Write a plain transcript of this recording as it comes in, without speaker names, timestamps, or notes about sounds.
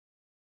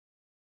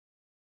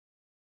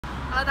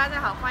Hello， 大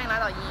家好，欢迎来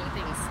到莹莹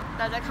Things。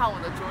大家看我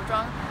的着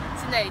装，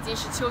现在已经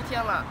是秋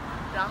天了，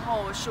然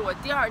后是我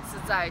第2次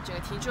在这个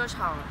停车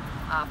场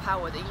拍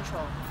我的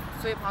intro，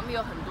 所以旁边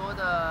有很多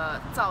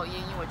的噪音，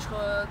因为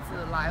车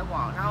子来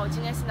往。然后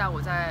现在我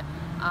在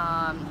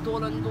多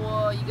伦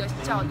多一个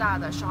较大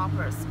的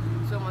Shoppers，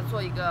 所以我们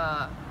做一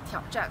个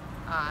挑战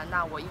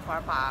那我一会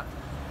儿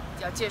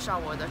要介绍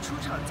我的出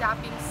场嘉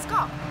宾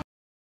Scott。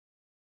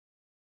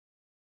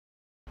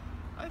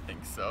 I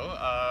think so.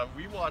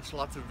 We watch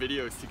lots of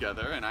videos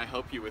together and I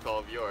help you with all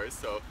of yours,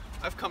 so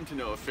I've come to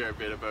know a fair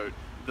bit about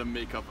the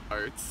makeup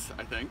arts,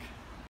 I think.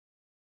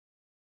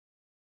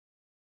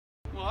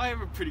 Well, I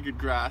have a pretty good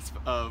grasp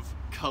of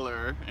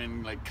color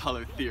and like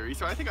color theory,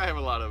 so I think I have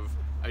a lot of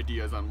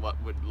ideas on what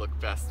would look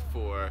best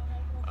for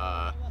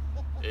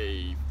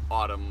a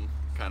autumn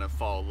kind of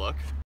fall look.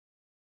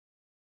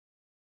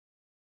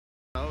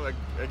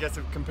 I guess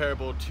it's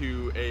comparable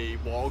to a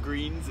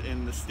Walgreens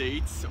in the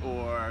States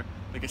or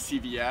like a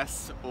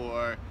CVS,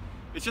 or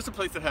it's just a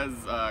place that has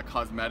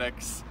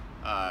cosmetics,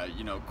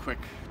 you know, quick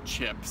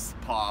chips,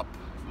 pop,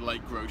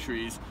 light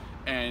groceries,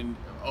 and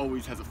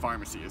always has a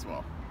pharmacy as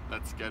well.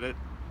 Let's get it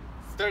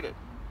started.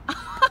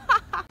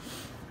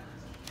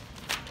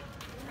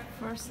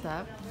 First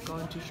step,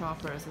 going to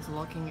Shoppers, is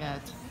looking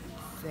at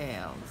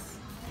sales.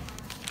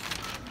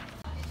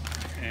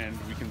 And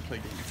we can play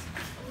games.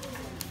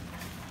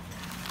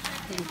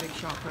 Pretty big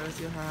Shoppers,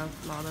 you have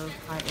a lot of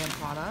high-end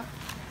product.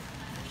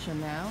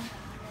 Chanel.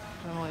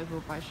 Don't know if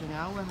we'll buy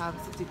Chanel. We have a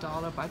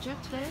 $60 budget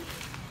today.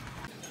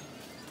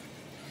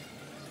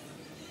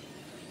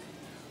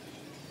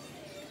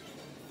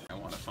 I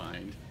want to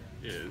find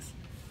is,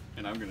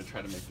 and I'm going to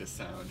try to make this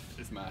sound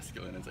as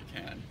masculine as I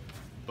can,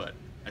 but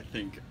I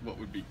think what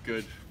would be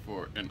good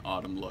for an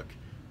autumn look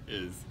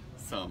is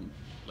some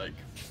like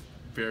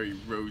very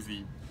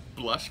rosy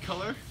blush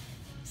color.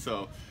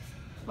 So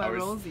why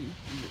rosy?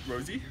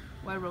 Rosy?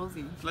 Why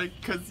rosy? Like,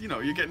 cause you know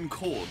you're getting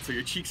cold, so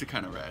your cheeks are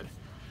kind of red.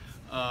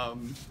 All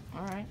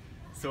right.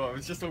 So I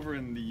was just over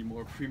in the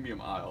more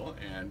premium aisle,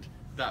 and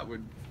that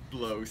would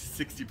blow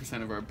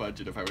 60% of our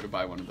budget if I were to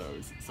buy one of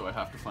those. So I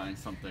have to find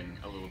something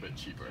a little bit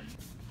cheaper.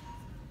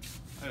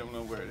 I don't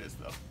know where it is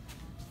though.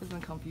 Isn't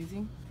it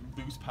confusing?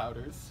 Loose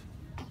powders.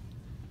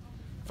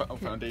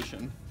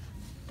 Foundation.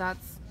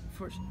 That's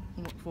for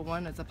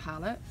one. It's a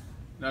palette.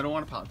 No, I don't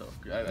want a palette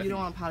though. You don't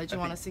want a palette. You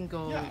want a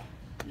single. Yeah.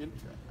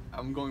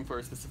 I'm going for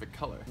a specific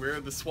color. Where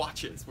are the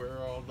swatches? Where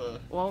are all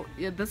the... Well,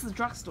 yeah, this is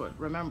drugstore.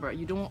 Remember,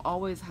 you don't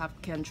always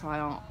can try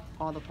on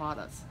all the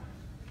products.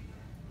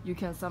 You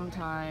can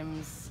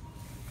sometimes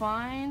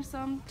find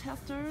some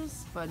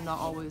testers, but not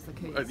always the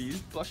case. Are these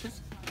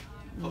blushes?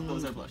 Oh,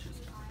 those are blushes.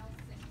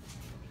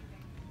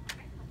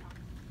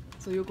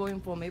 So you're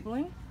going for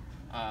Maybelline?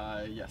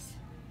 Yes.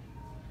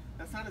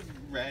 That's not as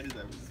red as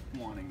I was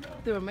wanting though.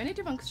 There are many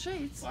different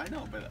shades. Well, I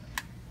know, but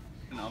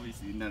and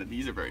obviously none of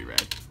these are very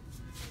red.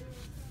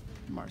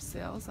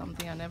 Marcel,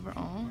 something I never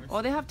own.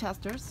 Oh, they have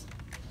testers.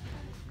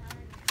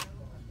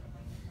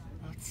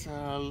 That's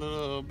a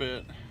little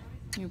bit...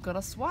 You got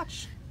a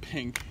swatch.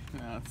 Pink.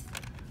 Yeah, that's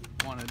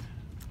wanted.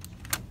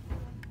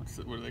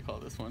 What do they call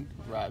this one?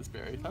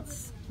 Raspberry.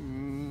 That's...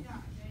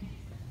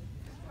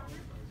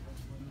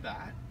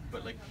 that,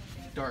 but like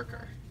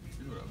darker.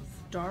 Is what I was...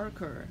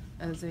 Darker,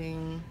 as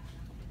in...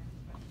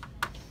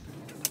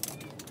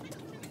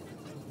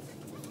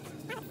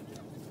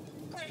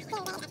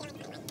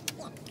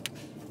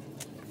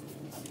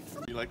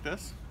 You like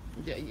this?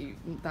 Yeah,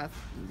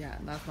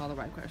 that's not the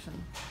right question.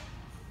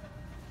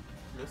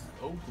 This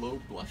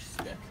glow blush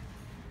stick.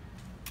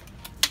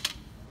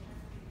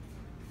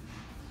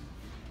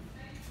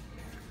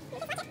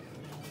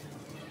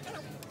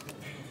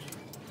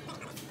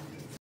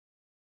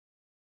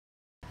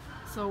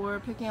 So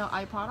we're picking out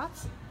eye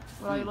products.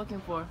 What are you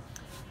looking for?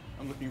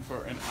 I'm looking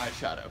for an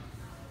eyeshadow.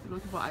 You're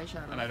looking for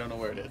eyeshadow. And I don't know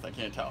where it is. I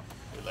can't tell.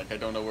 Like I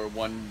don't know where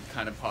one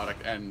kind of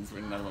product ends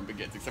when another one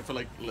begins, except for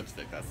like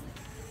lipstick.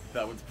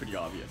 That one's pretty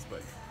obvious,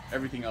 but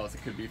everything else,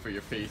 it could be for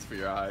your face, for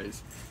your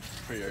eyes,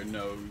 for your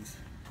nose.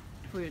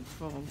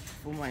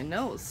 For my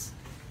nose.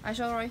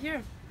 Eyeshadow right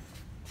here.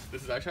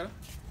 This is eyeshadow?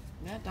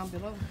 Yeah, down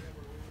below.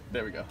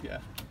 There we go,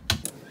 yeah.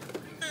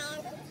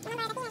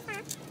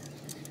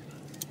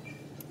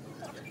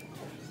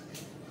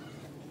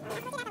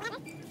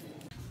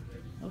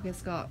 Okay,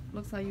 Scott,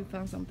 looks like you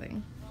found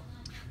something.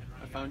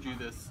 I found you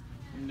this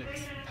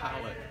NYX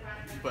palette,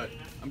 but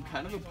I'm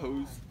kind of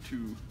opposed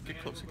to... Get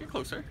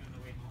closer.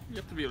 You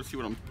have to be able to see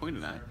what I'm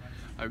pointing at.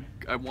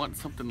 I want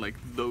something like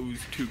those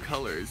two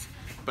colors,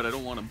 but I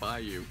don't want to buy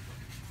you,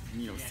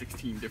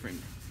 16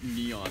 different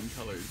neon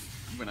colors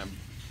when I'm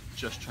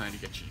just trying to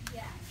get you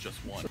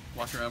just one.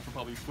 Walk around for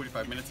probably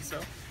 45 minutes or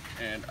so,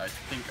 and I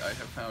think I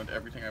have found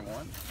everything I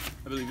want.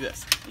 I believe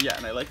this. Yeah,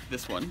 and I like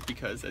this one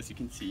because, as you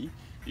can see,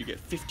 you get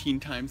 15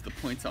 times the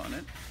points on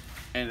it,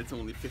 and it's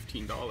only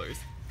 $15,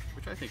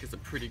 which I think is a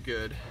pretty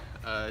good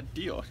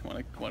deal. Want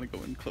to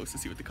go in close to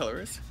see what the color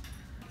is?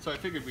 So I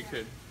figured we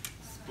could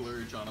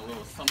splurge on a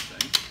little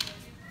something.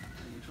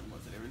 Which one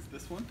was it? It was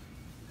this one.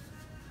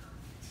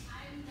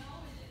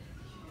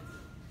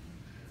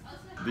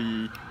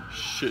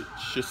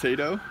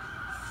 Shiseido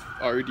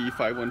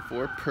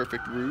RD514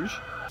 Perfect Rouge.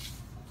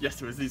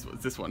 Yes, it was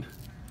this one.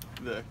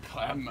 The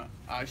Clam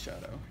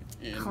eyeshadow.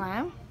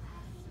 Clam?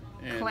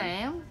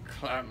 Clam?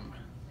 Clam.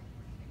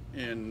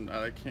 And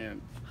I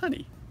can't.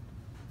 Honey.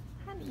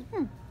 Honey.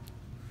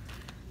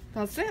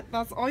 That's it?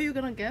 That's all you're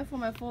gonna get for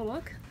my full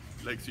look?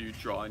 Like, so you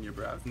draw in your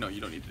brows? No,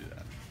 you don't need to do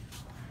that.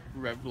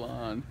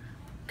 Revlon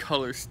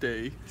Color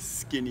Stay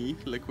Skinny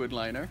Liquid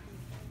Liner.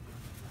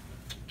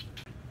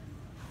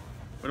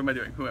 What am I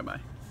doing? Who am I?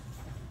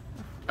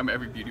 I'm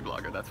every beauty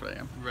blogger, that's what I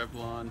am.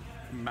 Revlon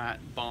Matte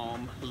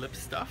Balm Lip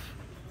Stuff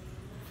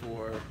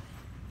for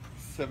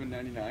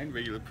 $7.99,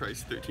 regular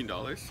price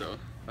 $13, so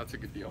that's a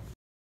good deal.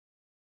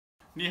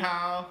 Ni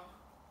hao!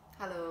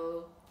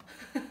 Hello.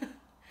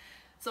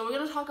 So we're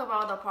going to talk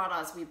about the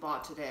products we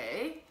bought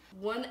today.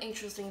 One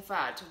interesting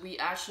fact, we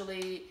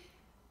actually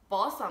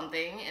bought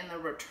something and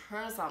then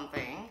returned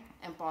something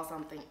and bought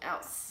something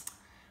else.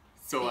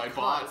 So I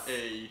bought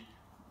a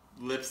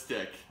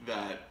lipstick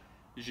that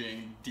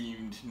Jing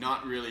deemed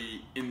not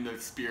really in the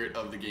spirit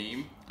of the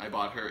game. I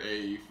bought her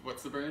a,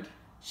 what's the brand?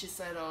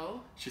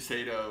 Shiseido.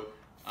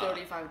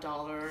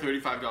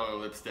 $35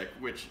 lipstick,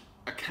 which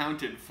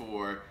accounted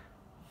for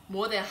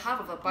more than half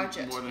of the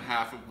budget. More than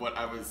half of what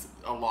I was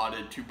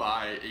allotted to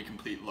buy a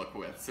complete look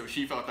with. So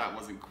she felt that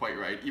wasn't quite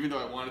right, even though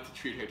I wanted to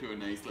treat her to a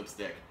nice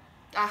lipstick.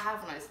 I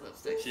have nice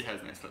lipsticks. She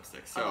has nice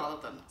lipsticks. So, a lot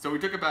of them. So we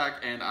took it back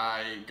and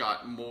I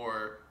got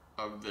more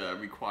of the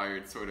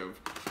required sort of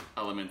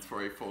elements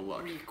for a full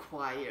look.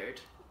 Required.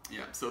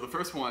 Yeah, so the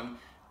first one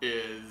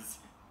is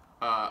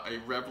a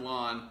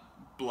Revlon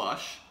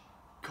blush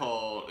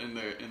called in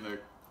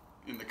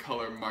the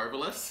color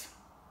Marvelous.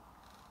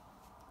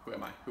 Who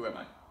am I?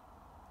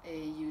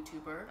 A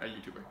YouTuber.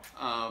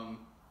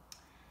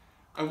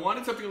 I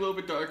wanted something a little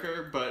bit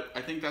darker, but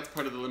I think that's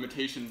part of the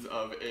limitations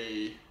of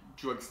a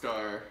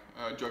drugstore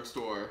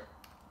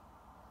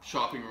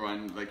shopping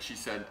run. Like she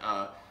said,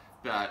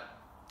 that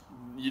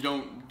you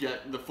don't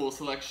get the full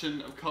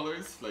selection of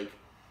colors. Like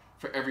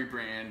for every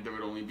brand, there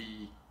would only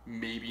be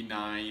maybe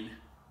nine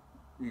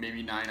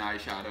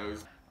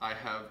eyeshadows. I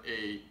have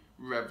a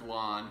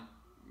Revlon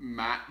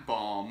Matte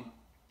Balm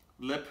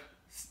Lip.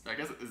 I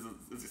guess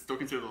is it still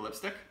considered a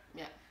lipstick?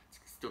 Yeah. It's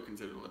still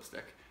considered a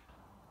lipstick.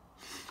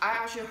 I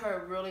actually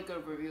heard really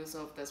good reviews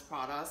of this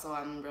product, so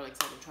I'm really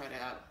excited to try it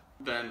out.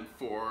 Then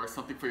for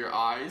something for your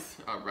eyes,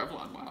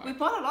 Revlon. Wow. We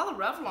bought a lot of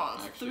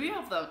Revlons. Actually, 3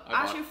 of them.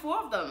 Actually, 4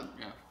 of them.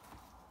 Yeah.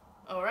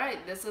 All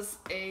right, this is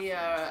a,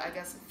 I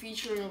guess,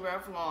 featuring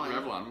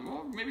Revlon.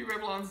 Well, maybe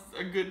Revlon's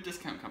a good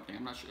discount company.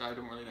 I'm not sure. I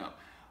don't really know.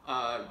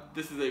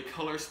 This is a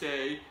Color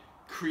Stay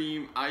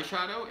cream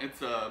eyeshadow. It's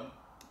so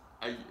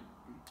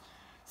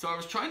I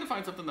was trying to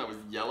find something that was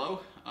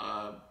yellow.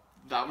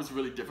 That was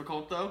really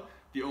difficult though.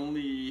 The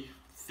only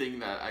thing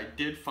that I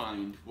did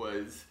find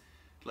was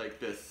like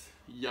this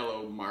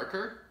yellow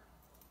marker,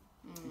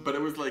 but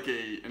it was like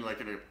an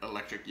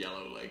electric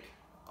yellow, like.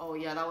 Oh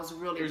yeah, that was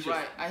really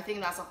bright. I think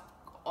that's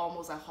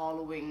almost a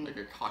Halloween, like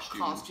a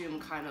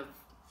costume kind of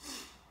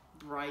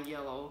bright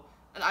yellow.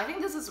 And I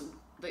think this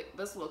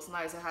looks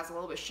nice. It has a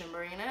little bit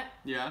shimmer in it.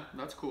 Yeah,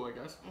 that's cool, I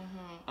guess.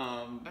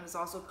 And it's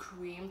also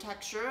cream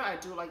texture. I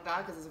do like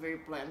that because it's very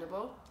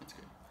blendable. That's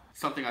good.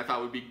 Something I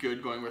thought would be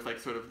good going with like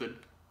sort of the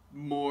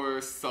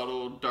more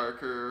subtle,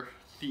 darker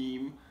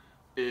theme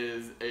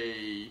is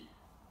a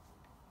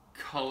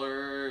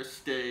Color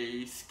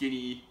Stay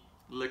Skinny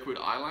Liquid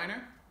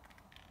Eyeliner.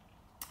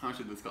 How much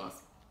did this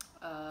cost?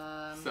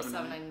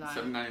 $7.99.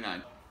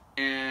 $7.99.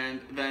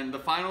 And then the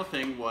final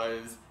thing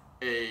was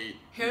a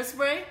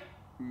hairspray,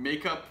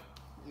 makeup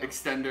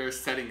extender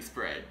setting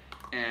spray,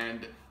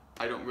 and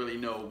I don't really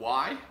know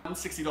why.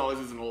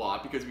 $60 isn't a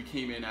lot because we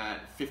came in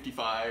at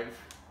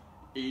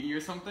 $55.80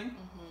 or something.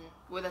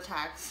 With a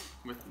tax.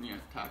 With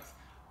tax.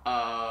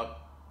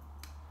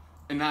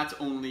 And that's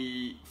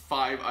only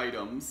 5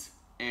 items.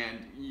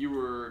 And you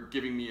were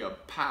giving me a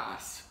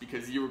pass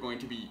because you're going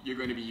to be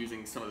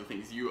using some of the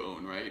things you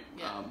own, right?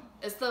 Yeah.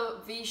 It's the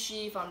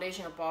Vichy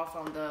foundation I bought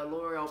from the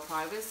L'Oreal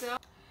private sale.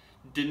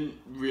 Didn't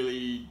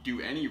really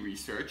do any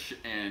research,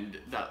 and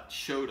that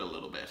showed a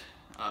little bit.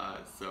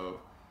 So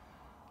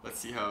let's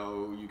see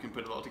how you can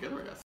put it all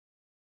together, I guess.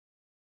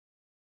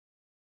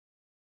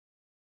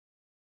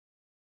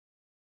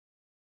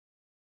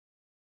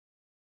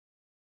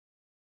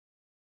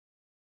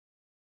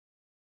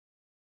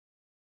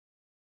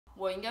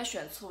我应该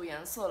选错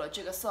颜色了，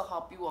这个色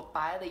号比我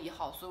白的1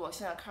号，所以我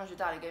现在看上去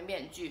戴了一个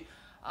面具。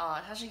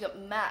它是一个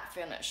matte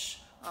finish，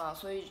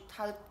所以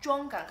它的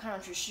妆感看上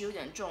去是有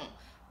点重，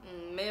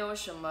没有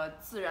什么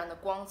自然的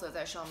光泽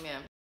在上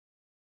面。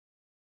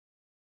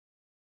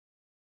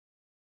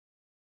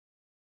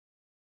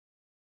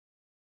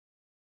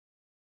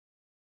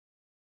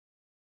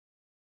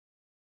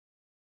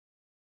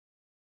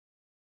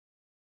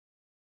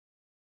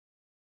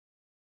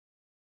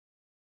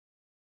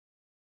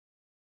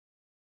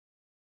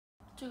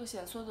这个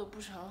显色度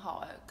不是很好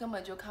哎，根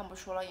本就看不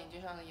出来眼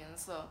睛上的颜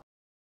色。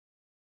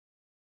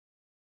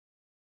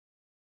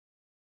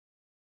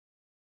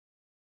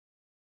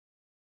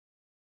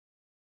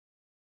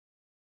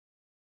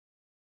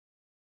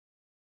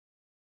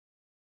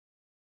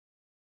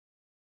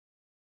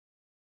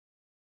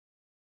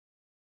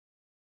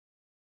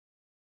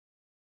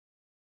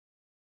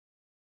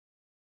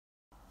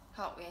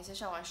好，我眼线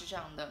上完是这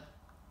样的，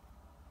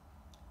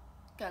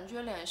感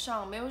觉脸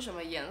上没有什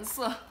么颜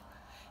色，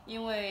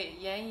因为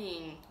眼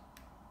影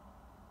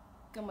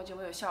根本就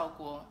没有效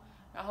果。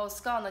然后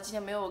Scott 呢，今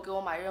天没有给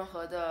我买任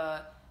何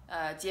的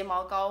睫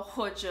毛膏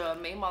或者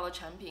眉毛的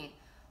产品，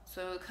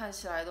所以看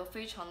起来都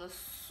非常的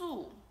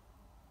素。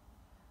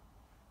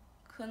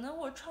可能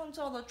我创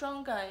造的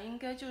妆感应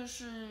该就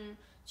是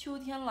秋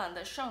天懒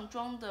得上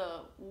妆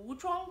的无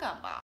妆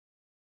感吧。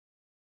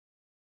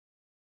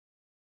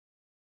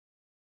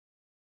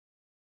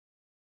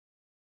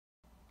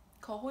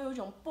口红有一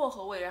种薄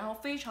荷味，然后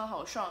非常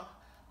好上，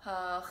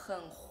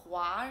很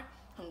滑，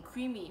很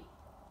creamy，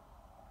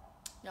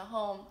 然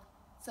后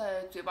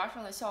在嘴巴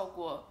上的效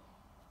果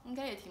应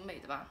该也挺美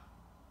的吧。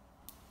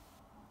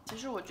其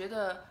实我觉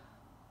得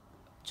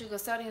这个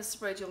setting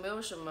spray 就没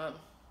有什么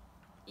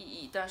意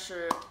义，但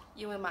是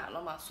因为买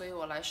了嘛，所以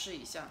我来试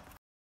一下。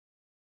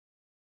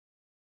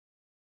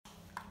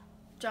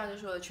这样就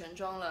是我的全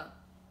妆了。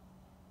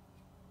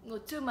我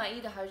最满意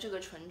的还是这个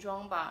唇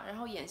妆吧，然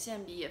后眼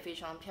线笔也非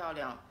常漂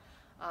亮。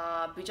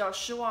比较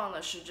失望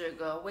的是这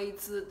个薇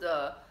姿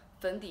的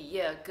粉底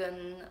液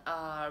跟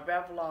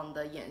Revlon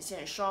的眼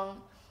线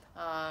霜。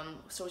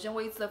首先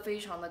薇姿的非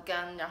常的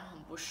干，然后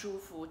很不舒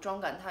服，妆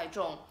感太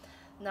重。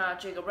那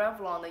这个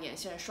Revlon 的眼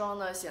线霜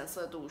呢，显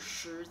色度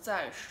实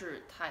在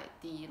是太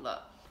低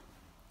了。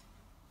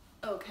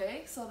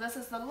Okay, so this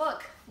is the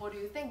look. What do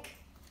you think?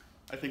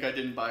 I think I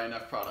didn't buy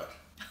enough product.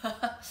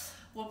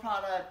 What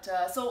product?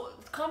 So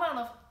comment on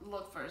the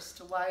look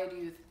first. Why do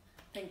you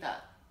think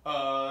that?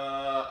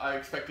 I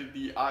expected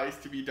the eyes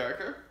to be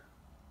darker,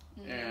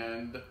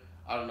 and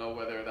I don't know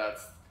whether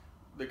that's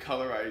the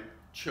color I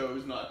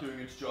chose not doing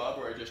its job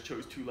or I just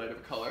chose too light of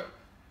a color.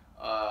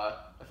 I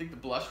think the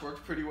blush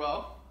worked pretty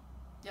well.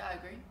 Yeah, I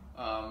agree.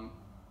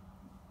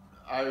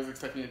 I was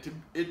expecting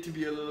it to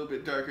be a little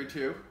bit darker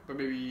too, but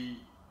maybe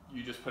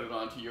you just put it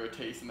on to your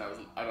taste, and that was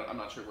I'm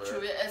not sure where.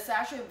 True, it's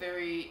actually a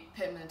very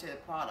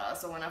pigmented product.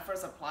 So when I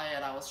first applied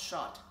it, I was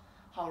shocked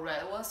how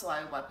red it was, so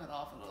I wiped it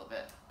off a little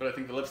bit. But I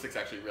think the lipstick's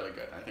actually really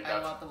good. I think I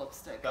love the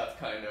lipstick. That's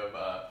kind of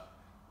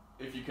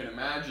if you can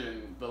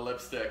imagine the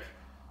lipstick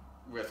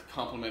with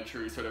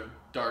complementary sort of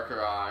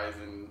darker eyes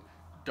and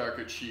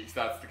darker cheeks.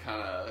 That's the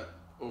kind of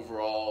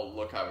overall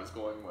look I was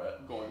going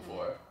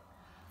for,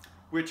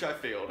 which I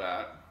failed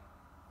at.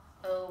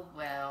 Oh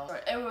well.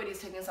 Everybody's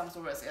taking some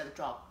sort of risk at the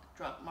Drug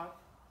Mart.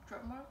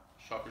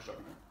 Shopper,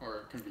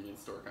 or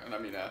convenience store, I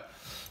mean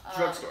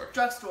drugstore.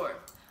 Drugstore.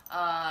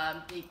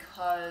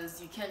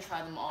 Because you can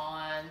try them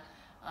on.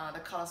 The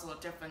colors look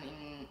different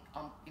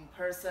in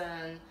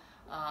person.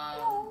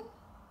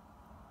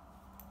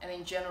 And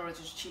in general,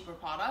 just cheaper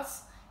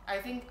products. I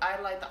think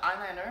I like the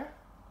eyeliner.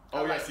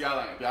 Oh yes, the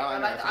eyeliner. I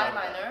like the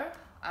eyeliner.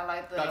 I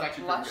like the That's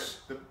actually blush.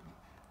 Pretty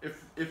good.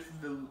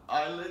 If the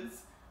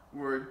eyelids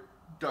were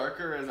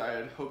darker as I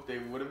had hoped they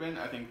would have been,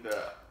 I think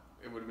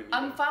it would have been.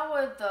 I'm fine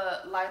with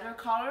the lighter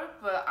color,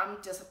 but I'm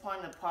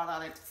disappointed the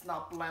product it's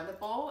not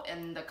blendable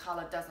and the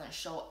color doesn't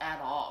show at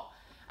all.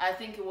 I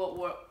think it will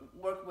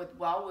work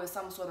well with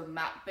some sort of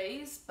matte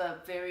base,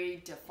 but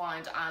very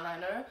defined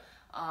eyeliner.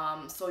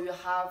 So you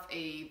have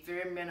a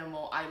very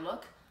minimal eye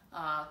look,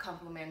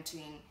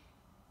 complementing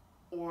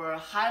or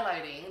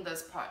highlighting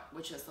this part,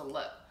 which is the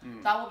lip.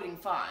 That would be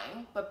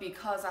fine, but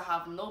because I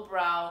have no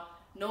brow,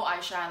 no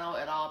eyeshadow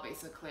at all,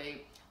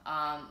 basically,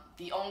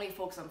 the only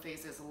focus on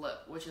face is the lip,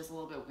 which is a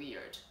little bit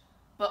weird.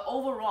 But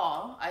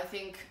overall, I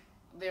think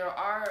there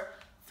are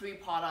 3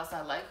 products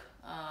I like,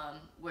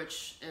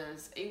 which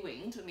is a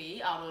win to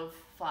me out of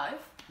 5.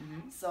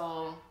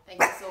 So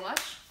thank you so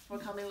much for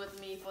coming with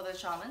me for the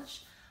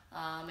challenge.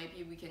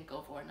 Maybe we can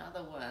go for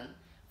another one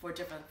for a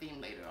different theme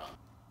later on.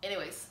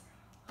 Anyways,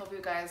 hope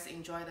you guys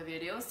enjoy the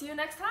video. See you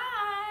next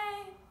time!